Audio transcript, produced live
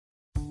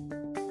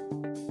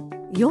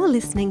You're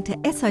listening to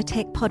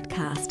Esotech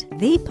Podcast,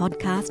 the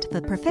podcast for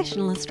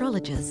professional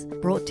astrologers,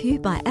 brought to you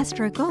by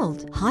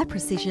AstroGold,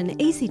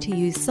 high-precision,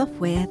 easy-to-use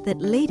software that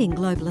leading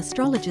global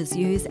astrologers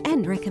use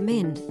and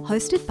recommend.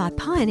 Hosted by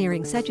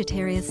pioneering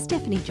Sagittarius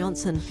Stephanie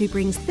Johnson, who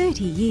brings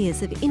 30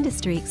 years of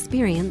industry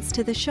experience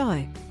to the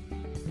show.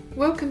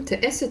 Welcome to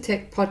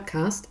Esotech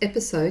Podcast,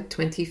 episode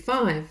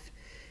 25,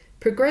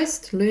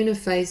 Progressed Lunar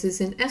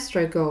Phases in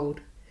AstroGold.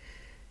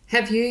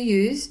 Have you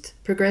used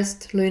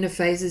progressed lunar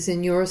phases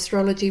in your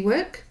astrology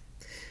work?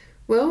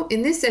 Well,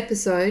 in this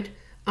episode,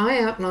 I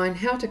outline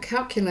how to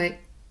calculate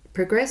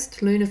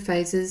progressed lunar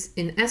phases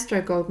in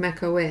AstroGold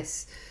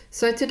macOS.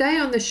 So today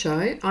on the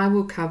show, I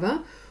will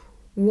cover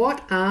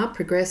what are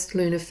progressed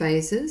lunar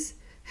phases,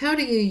 how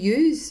do you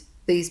use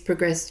these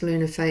progressed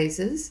lunar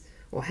phases,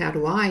 or how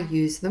do I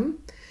use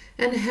them,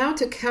 and how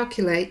to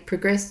calculate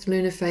progressed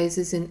lunar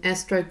phases in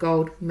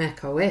AstroGold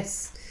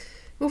macOS.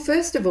 Well,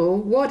 first of all,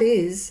 what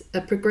is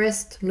a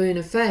progressed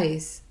lunar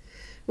phase?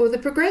 Well, the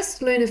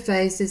progressed lunar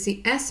phase is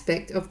the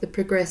aspect of the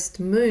progressed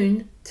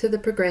moon to the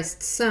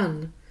progressed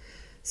sun.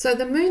 So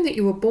the moon that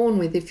you were born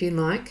with, if you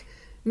like,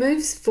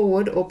 moves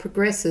forward or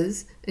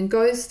progresses and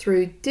goes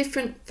through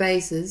different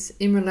phases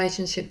in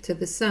relationship to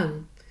the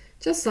sun,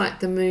 just like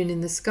the moon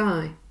in the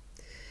sky.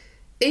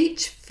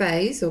 Each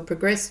phase or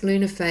progressed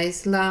lunar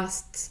phase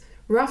lasts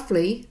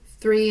roughly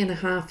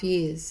 3.5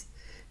 years.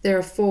 There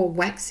are 4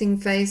 waxing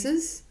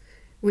phases,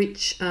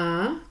 which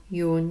are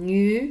your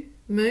new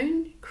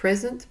moon,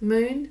 crescent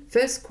moon,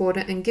 first quarter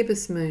and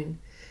gibbous moon.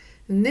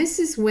 And this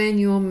is when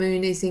your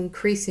moon is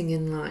increasing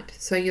in light,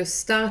 so you're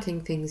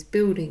starting things,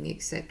 building,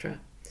 etc.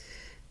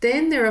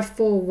 Then there are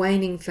 4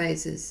 waning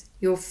phases,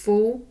 your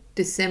full,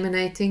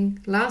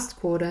 disseminating, last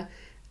quarter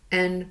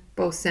and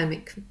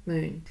balsamic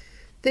moon.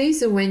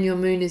 These are when your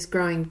moon is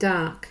growing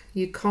dark,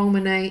 you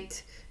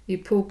culminate, you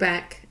pull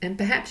back and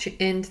perhaps you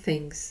end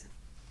things.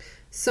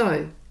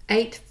 So,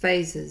 8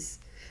 phases.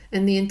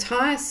 And the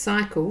entire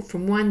cycle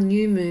from one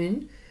new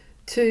moon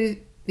to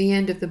the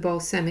end of the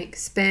balsamic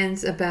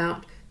spans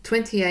about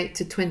 28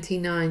 to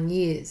 29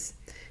 years.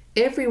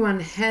 Everyone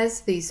has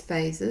these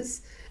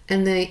phases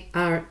and they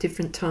are at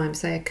different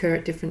times, they occur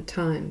at different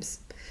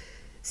times.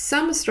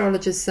 Some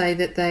astrologers say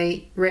that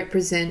they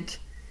represent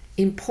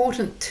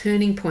important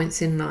turning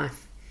points in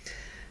life.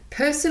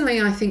 Personally,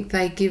 I think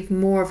they give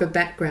more of a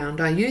background.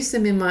 I use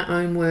them in my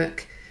own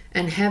work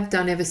and have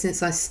done ever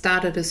since I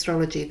started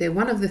astrology. They're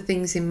one of the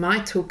things in my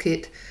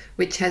toolkit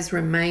which has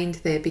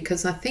remained there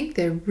because I think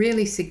they're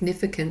really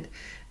significant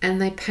and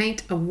they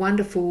paint a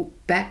wonderful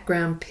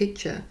background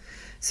picture.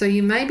 So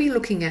you may be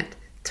looking at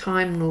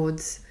Time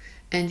Lords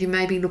and you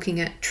may be looking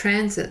at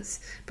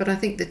transits, but I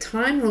think the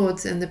Time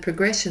Lords and the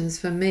progressions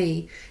for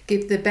me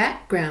give the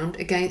background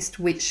against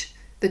which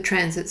the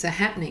transits are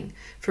happening.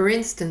 For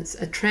instance,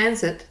 a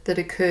transit that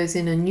occurs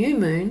in a new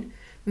moon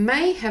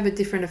may have a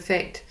different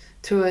effect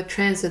to a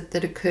transit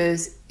that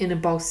occurs in a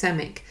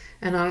balsamic,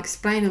 and I'll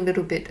explain a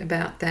little bit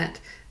about that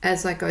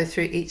as I go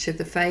through each of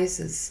the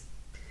phases.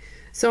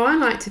 So I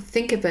like to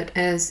think of it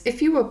as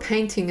if you were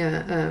painting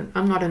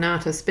I'm not an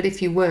artist, but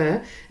if you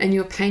were, and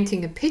you're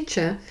painting a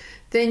picture,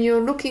 then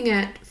you're looking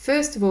at,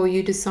 first of all,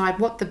 you decide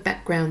what the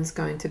background's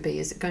going to be.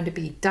 Is it going to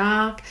be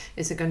dark?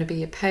 Is it going to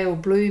be a pale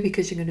blue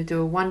because you're going to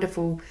do a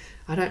wonderful,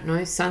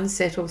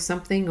 sunset or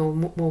something, or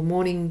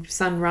morning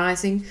sun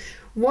rising?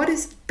 What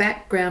is the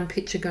background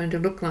picture going to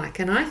look like?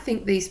 And I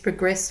think these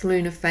progressed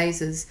lunar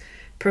phases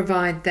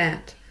provide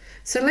that.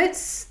 So let's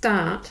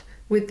start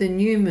with the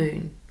new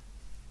moon.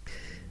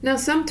 Now,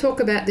 some talk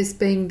about this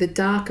being the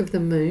dark of the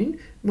moon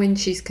when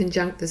she's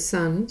conjunct the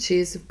sun. She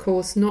is, of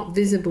course, not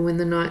visible in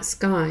the night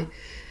sky.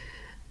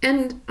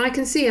 And I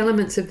can see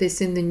elements of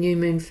this in the new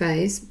moon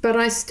phase, but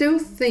I still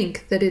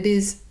think that it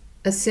is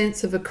a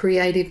sense of a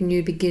creative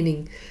new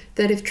beginning,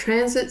 that if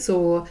transits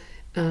or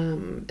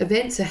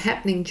events are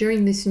happening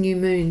during this new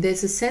moon,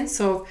 there's a sense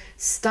of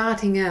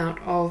starting out,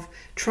 of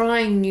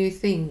trying new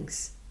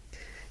things.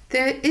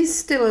 There is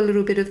still a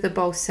little bit of the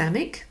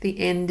balsamic, the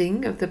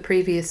ending of the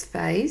previous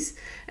phase,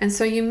 and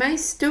so you may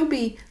still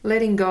be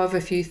letting go of a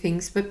few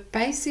things, but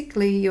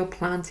basically you're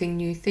planting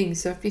new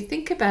things. So if you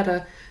think about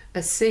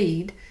a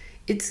seed,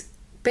 it's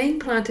being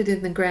planted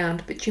in the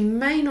ground, but you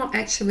may not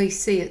actually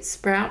see it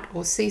sprout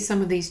or see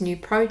some of these new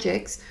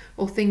projects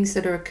or things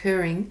that are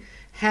occurring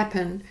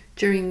happen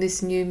during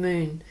this new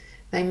moon.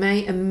 They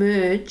may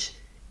emerge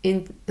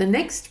in the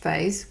next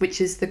phase, which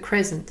is the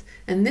crescent.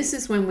 And this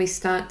is when we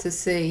start to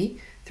see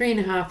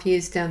 3.5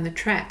 years down the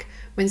track,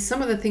 when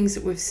some of the things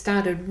that we've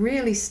started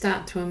really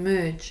start to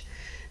emerge.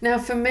 Now,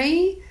 for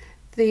me,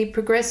 the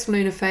progressed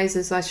lunar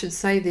phases, I should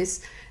say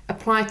this,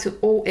 apply to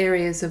all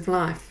areas of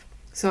life.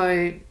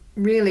 So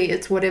really,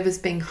 it's whatever's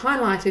being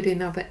highlighted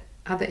in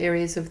other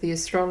areas of the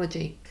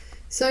astrology.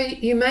 So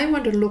you may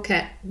want to look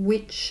at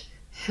which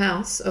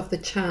house of the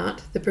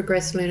chart the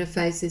progressed lunar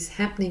phase is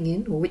happening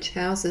in, or which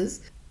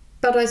houses,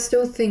 but I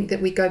still think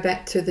that we go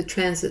back to the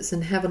transits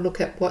and have a look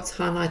at what's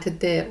highlighted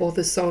there, or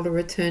the solar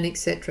return,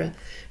 etc.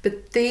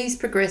 But these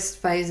progressed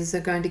phases are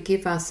going to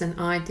give us an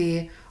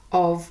idea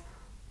of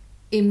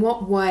in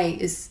what way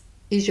is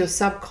is your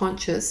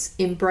subconscious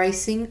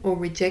embracing or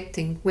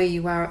rejecting where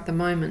you are at the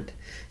moment.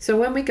 So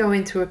when we go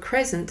into a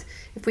crescent,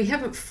 if we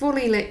haven't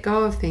fully let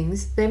go of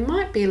things, there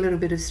might be a little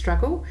bit of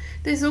struggle.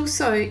 There's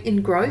also,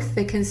 in growth,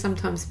 there can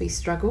sometimes be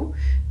struggle,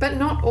 but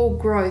not all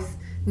growth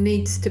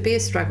needs to be a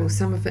struggle.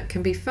 Some of it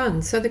can be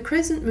fun. So the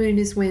crescent moon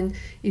is when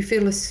you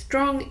feel a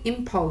strong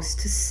impulse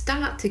to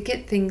start to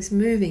get things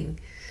moving.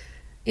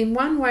 In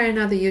one way or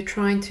another, you're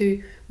trying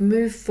to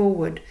move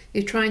forward.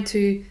 You're trying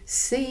to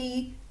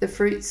see the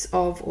fruits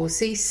of, or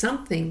see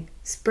something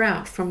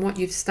sprout from what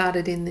you've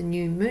started in the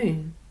new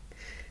moon.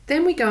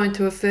 Then we go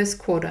into a first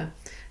quarter,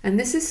 and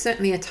this is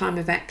certainly a time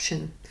of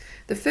action.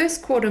 The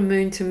first quarter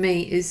moon to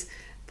me is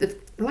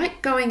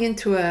like going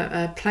into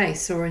a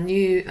place or a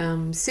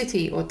new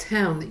city or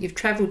town that you've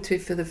traveled to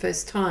for the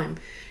first time.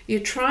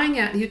 You're trying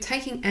out, you're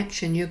taking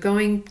action, you're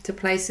going to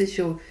places,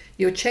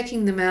 you're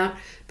checking them out,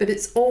 but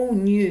it's all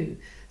new.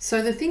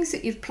 So the things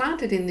that you've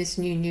planted in this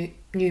new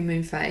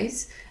moon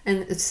phase, and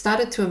it's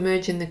started to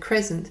emerge in the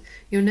crescent,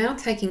 you're now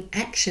taking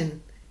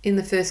action in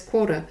the first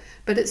quarter,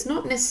 but it's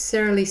not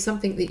necessarily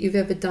something that you've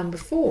ever done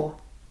before.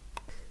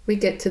 We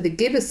get to the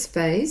gibbous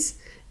phase,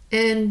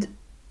 and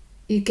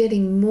you're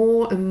getting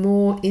more and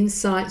more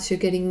insights, you're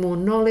getting more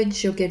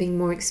knowledge, you're getting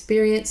more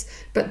experience,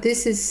 but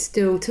this is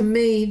still, to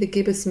me, the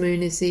gibbous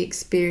moon is the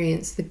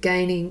experience, the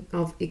gaining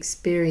of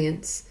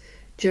experience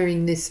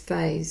during this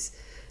phase.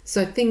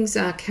 So things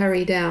are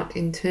carried out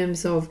in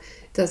terms of,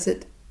 does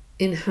it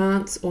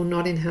enhance or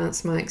not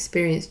enhance my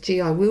experience? Gee,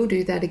 I will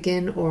do that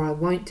again, or I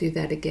won't do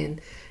that again.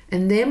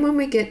 And then when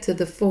we get to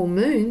the full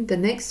moon, the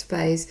next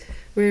phase,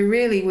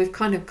 we've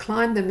kind of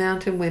climbed the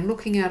mountain, we're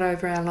looking out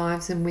over our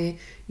lives and we're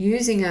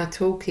using our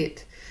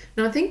toolkit.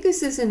 Now, I think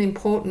this is an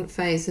important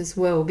phase as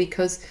well,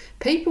 because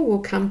people will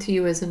come to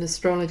you as an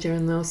astrologer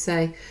and they'll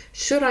say,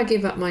 should I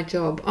give up my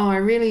job? Oh,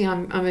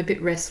 I'm a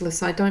bit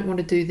restless. I don't want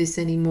to do this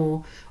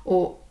anymore,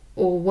 or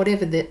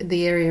whatever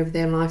the area of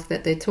their life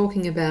that they're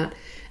talking about.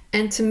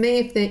 And to me,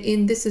 if they're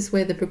in, this is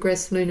where the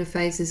progressed lunar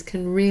phases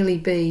can really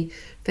be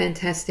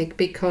fantastic,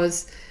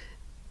 because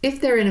if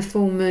they're in a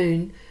full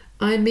moon,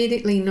 I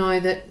immediately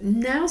know that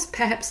now's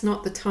perhaps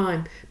not the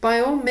time. By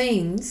all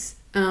means,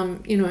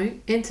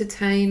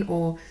 entertain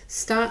or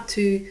start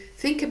to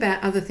think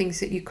about other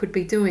things that you could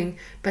be doing,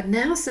 but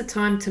now's the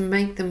time to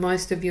make the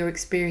most of your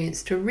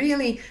experience, to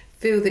really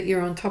feel that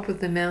you're on top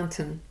of the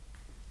mountain,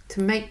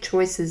 to make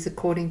choices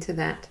according to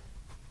that.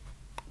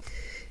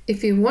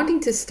 If you're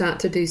wanting to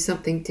start to do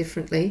something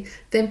differently,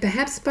 then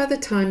perhaps by the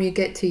time you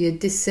get to your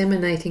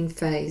disseminating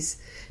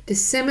phase,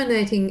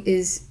 disseminating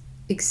is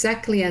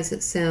exactly as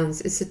it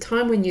sounds. It's a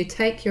time when you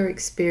take your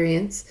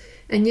experience,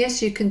 and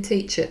yes, you can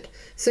teach it.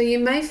 So you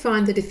may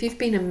find that if you've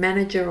been a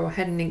manager or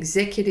had an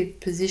executive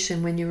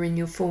position when you're in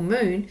your full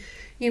moon,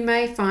 you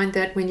may find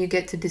that when you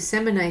get to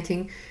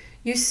disseminating,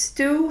 you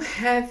still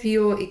have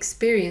your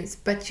experience,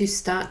 but you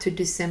start to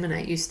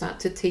disseminate, you start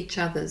to teach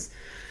others.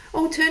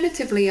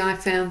 Alternatively, I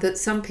found that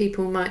some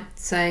people might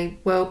say,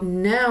 well,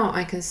 now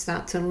I can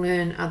start to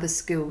learn other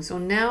skills, or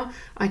now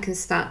I can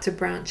start to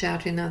branch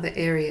out in other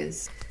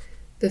areas.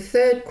 The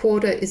third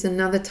quarter is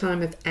another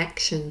time of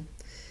action.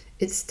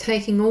 It's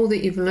taking all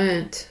that you've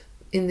learnt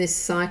in this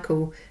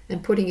cycle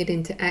and putting it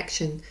into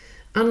action.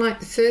 Unlike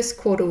the first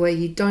quarter where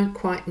you don't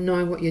quite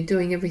know what you're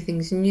doing,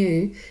 everything's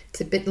new,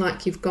 it's a bit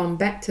like you've gone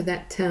back to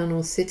that town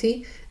or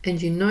city and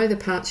you know the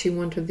parts you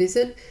want to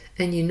visit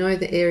and you know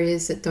the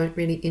areas that don't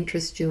really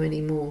interest you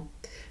anymore.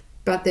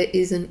 But there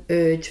is an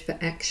urge for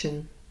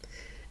action.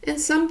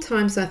 And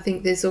sometimes I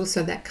think there's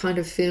also that kind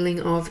of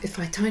feeling of, if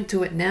I don't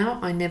do it now,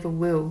 I never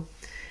will.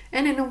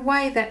 And in a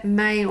way that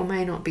may or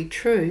may not be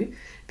true,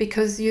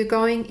 because you're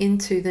going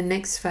into the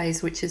next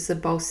phase, which is the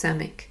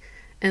balsamic.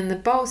 And the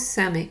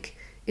balsamic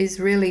is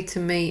really, to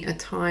me, a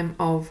time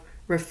of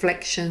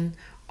reflection,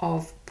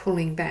 of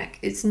pulling back.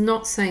 It's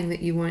not saying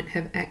that you won't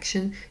have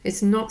action.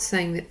 It's not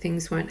saying that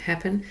things won't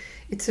happen.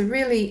 It's a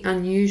really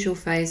unusual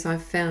phase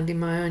I've found in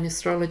my own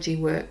astrology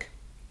work,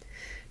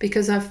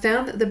 because I've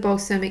found that the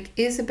balsamic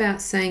is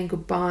about saying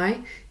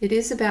goodbye. It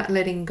is about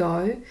letting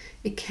go.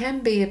 It can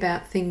be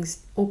about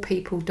things or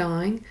people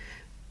dying,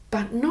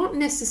 but not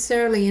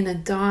necessarily in a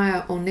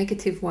dire or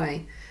negative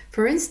way.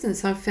 For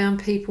instance, I've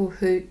found people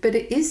but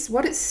it is,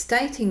 what it's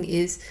stating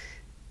is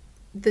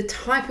the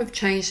type of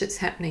change that's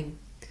happening.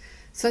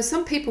 So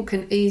some people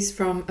can ease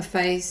from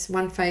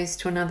one phase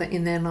to another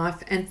in their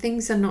life and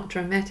things are not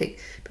dramatic.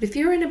 But if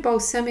you're in a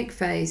balsamic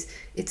phase,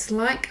 it's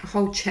like a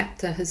whole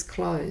chapter has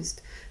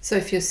closed. So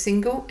if you're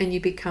single and you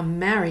become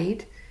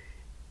married,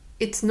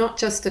 it's not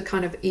just a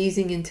kind of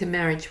easing into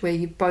marriage where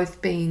you've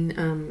both been,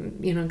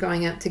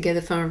 going out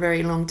together for a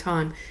very long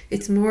time.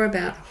 It's more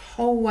about a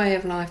whole way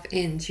of life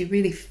ends. You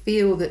really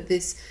feel that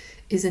this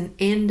is an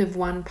end of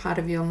one part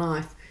of your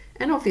life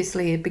and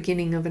obviously a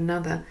beginning of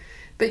another.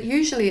 But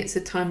usually it's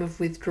a time of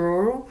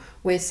withdrawal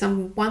where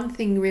one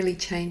thing really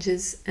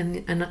changes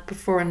and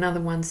before another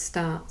one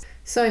starts.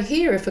 So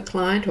here, if a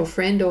client or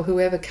friend or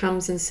whoever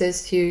comes and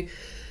says to you,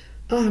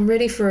 oh, I'm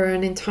ready for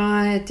an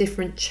entire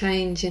different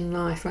change in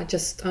life,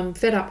 I'm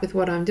fed up with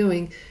what I'm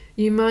doing,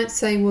 You might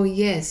say, well,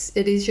 yes,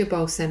 it is your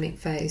balsamic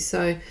phase.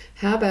 So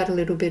how about a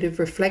little bit of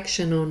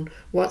reflection on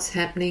what's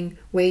happening,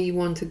 where you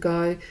want to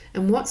go,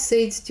 and what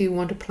seeds do you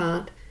want to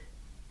plant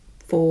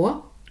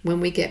for when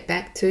we get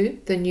back to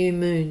the new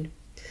moon?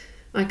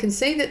 I can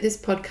see that this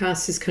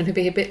podcast is going to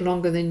be a bit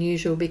longer than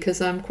usual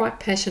because I'm quite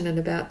passionate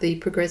about the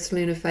progressed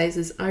lunar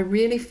phases. I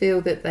really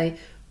feel that they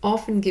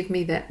often give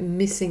me that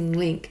missing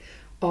link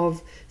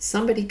of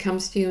somebody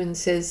comes to you and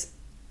says,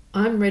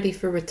 I'm ready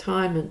for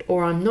retirement,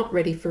 or I'm not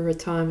ready for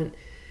retirement.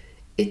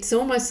 It's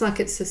almost like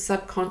it's a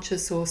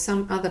subconscious or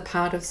some other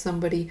part of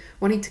somebody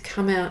wanting to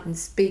come out and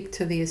speak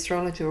to the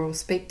astrologer or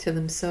speak to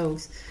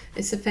themselves.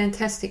 It's a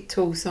fantastic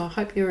tool, so I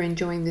hope you're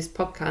enjoying this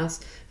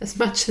podcast as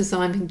much as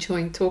I'm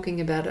enjoying talking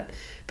about it.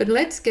 But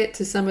let's get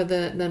to some of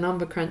the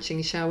number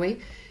crunching, shall we?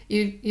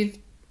 You've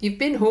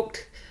been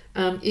hooked.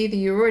 Either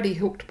you're already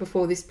hooked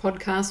before this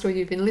podcast, or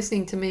you've been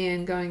listening to me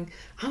and going,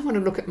 I want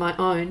to look at my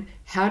own.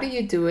 How do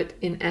you do it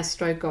in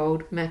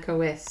AstroGold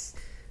macOS?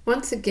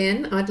 Once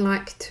again, I'd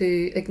like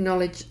to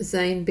acknowledge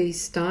Zane B.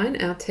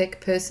 Stein, our tech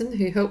person,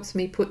 who helps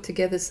me put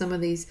together some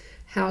of these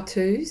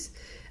how-tos.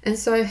 And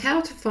so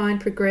how to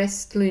find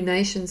progressed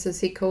lunations,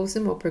 as he calls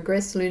them, or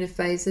progressed lunar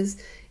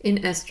phases in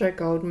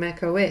AstroGold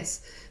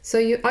macOS. So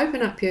you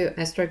open up your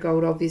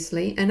AstroGold,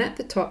 obviously, and at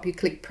the top you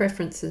click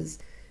Preferences.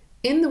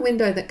 In the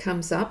window that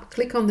comes up,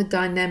 click on the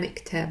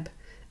Dynamic tab,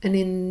 and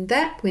in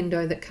that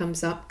window that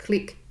comes up,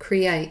 click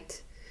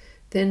Create.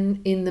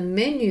 Then in the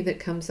menu that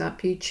comes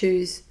up, you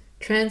choose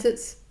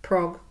Transits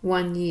Prog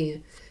 1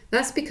 year.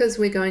 That's because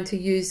we're going to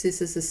use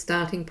this as a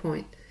starting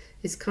point.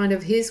 It's kind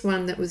of here's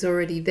one that was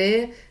already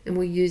there, and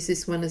we'll use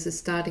this one as a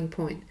starting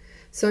point.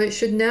 So it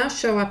should now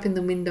show up in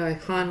the window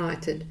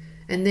highlighted,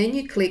 and then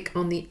you click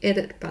on the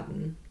Edit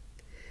button.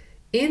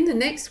 In the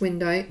next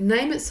window,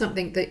 name it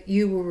something that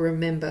you will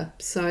remember.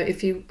 So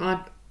if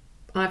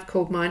I've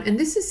called mine, and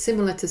this is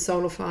similar to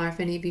Solarfire if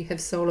any of you have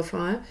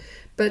Solarfire,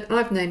 but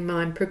I've named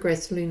mine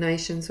Progressed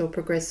Lunations or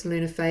Progressed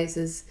Lunar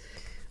Phases.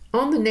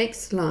 On the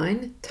next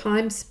line,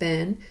 Time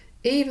Span,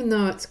 even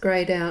though it's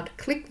greyed out,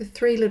 click the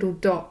 3 little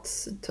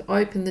dots to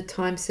open the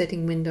time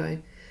setting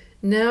window.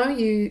 Now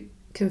you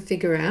can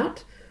figure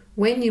out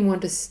when you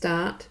want to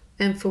start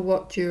and for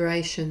what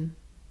duration.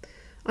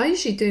 I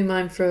usually do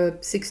mine for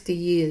 60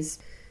 years.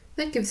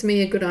 That gives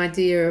me a good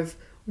idea of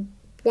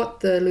what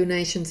the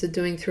lunations are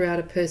doing throughout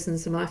a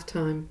person's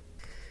lifetime.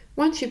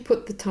 Once you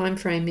put the time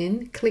frame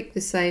in, click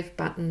the Save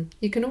button.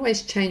 You can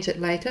always change it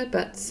later,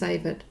 but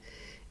save it.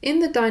 In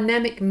the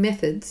dynamic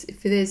methods,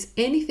 if there's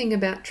anything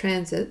about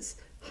transits,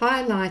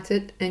 highlight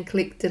it and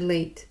click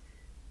Delete.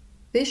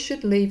 This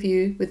should leave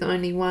you with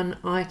only one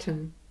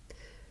item.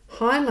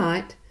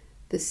 Highlight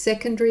the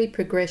secondary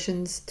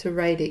progressions to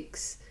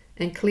radix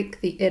and click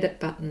the Edit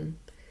button.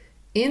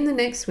 In the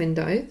next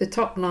window, the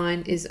top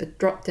line is a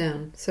drop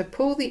down, so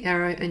pull the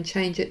arrow and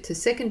change it to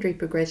secondary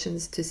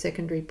progressions to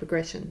secondary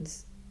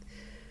progressions.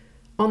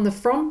 On the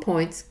From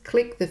points,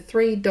 click the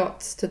 3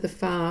 dots to the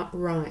far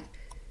right.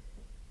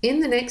 In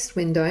the next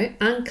window,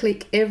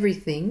 unclick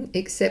everything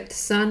except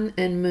Sun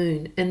and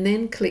Moon, and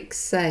then click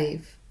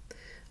Save.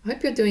 I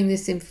hope you're doing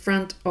this in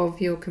front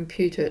of your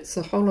computer. It's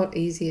a whole lot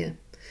easier.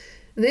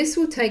 This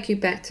will take you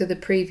back to the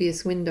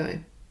previous window.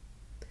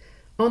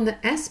 On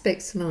the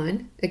Aspects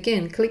line,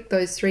 again click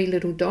those 3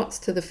 little dots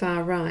to the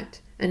far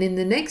right, and in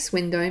the next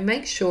window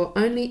make sure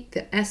only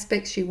the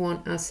aspects you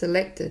want are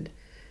selected.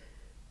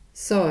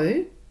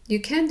 So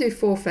you can do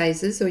 4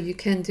 phases or you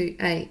can do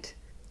 8.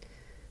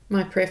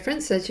 My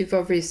preference, as you've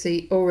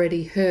obviously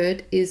already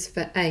heard, is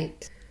for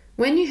 8.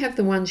 When you have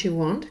the ones you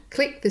want,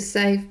 click the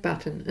Save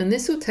button, and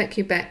this will take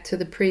you back to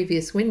the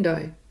previous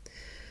window.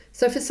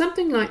 So for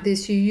something like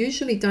this, you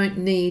usually don't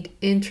need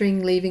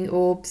entering, leaving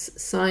orbs,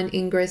 sign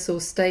ingress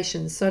or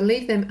stations, so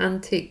leave them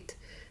unticked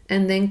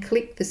and then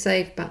click the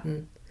Save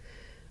button.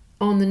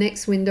 On the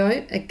next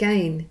window,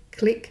 again,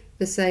 click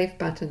the Save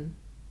button.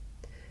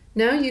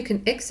 Now you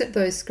can exit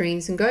those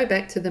screens and go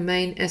back to the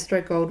main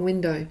AstroGold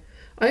window.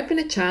 Open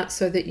a chart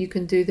so that you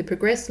can do the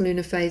progressed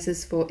lunar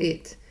phases for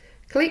it.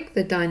 Click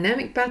the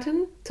Dynamic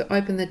button to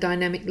open the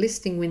Dynamic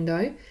Listing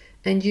window,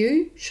 and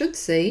you should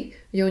see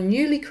your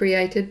newly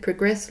created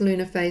Progressed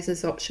Lunar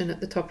Phases option at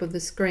the top of the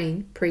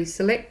screen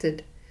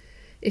pre-selected.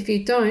 If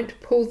you don't,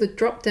 pull the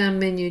drop-down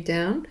menu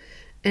down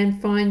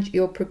and find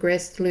your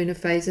Progressed Lunar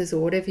Phases,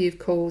 or whatever you've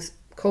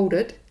called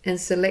it, and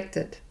select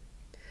it.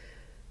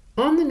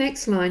 On the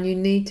next line, you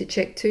need to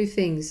check 2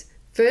 things.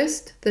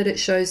 First, that it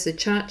shows the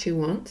chart you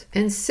want,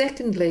 and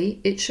secondly,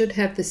 it should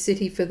have the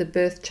city for the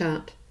birth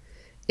chart.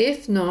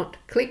 If not,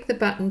 click the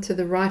button to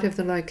the right of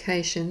the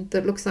location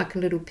that looks like a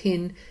little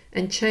pin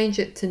and change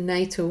it to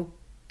natal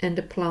and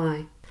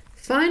apply.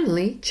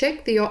 Finally,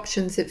 check the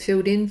options it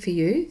filled in for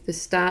you, the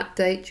start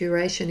date,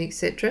 duration,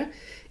 etc.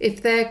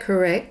 If they're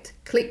correct,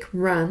 click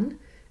Run,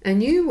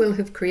 and you will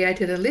have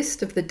created a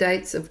list of the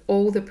dates of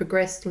all the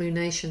progressed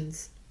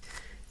lunations.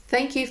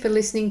 Thank you for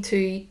listening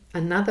to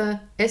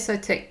another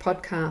EsoTech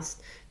podcast.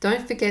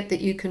 Don't forget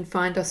that you can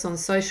find us on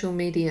social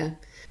media.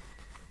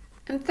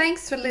 And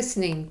thanks for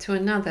listening to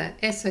another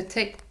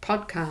EsoTech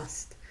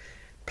podcast.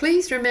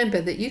 Please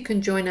remember that you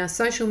can join our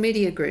social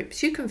media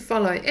groups. You can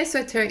follow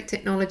Esoteric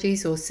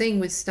Technologies or Seeing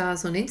with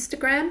Stars on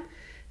Instagram,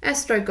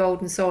 Astro Gold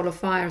and Solar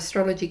Fire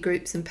astrology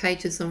groups and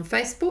pages on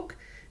Facebook,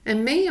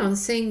 and me on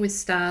Seeing with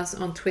Stars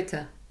on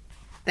Twitter.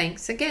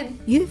 Thanks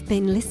again. You've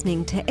been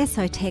listening to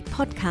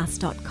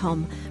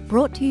EsoTechPodcast.com,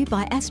 brought to you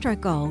by Astro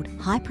Gold,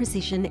 high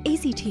precision,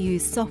 easy to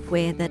use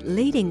software that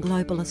leading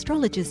global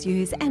astrologers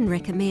use and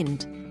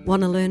recommend.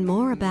 Want to learn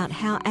more about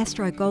how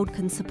Astro Gold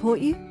can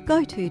support you?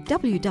 Go to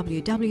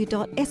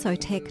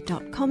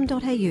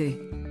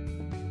www.esotech.com.au.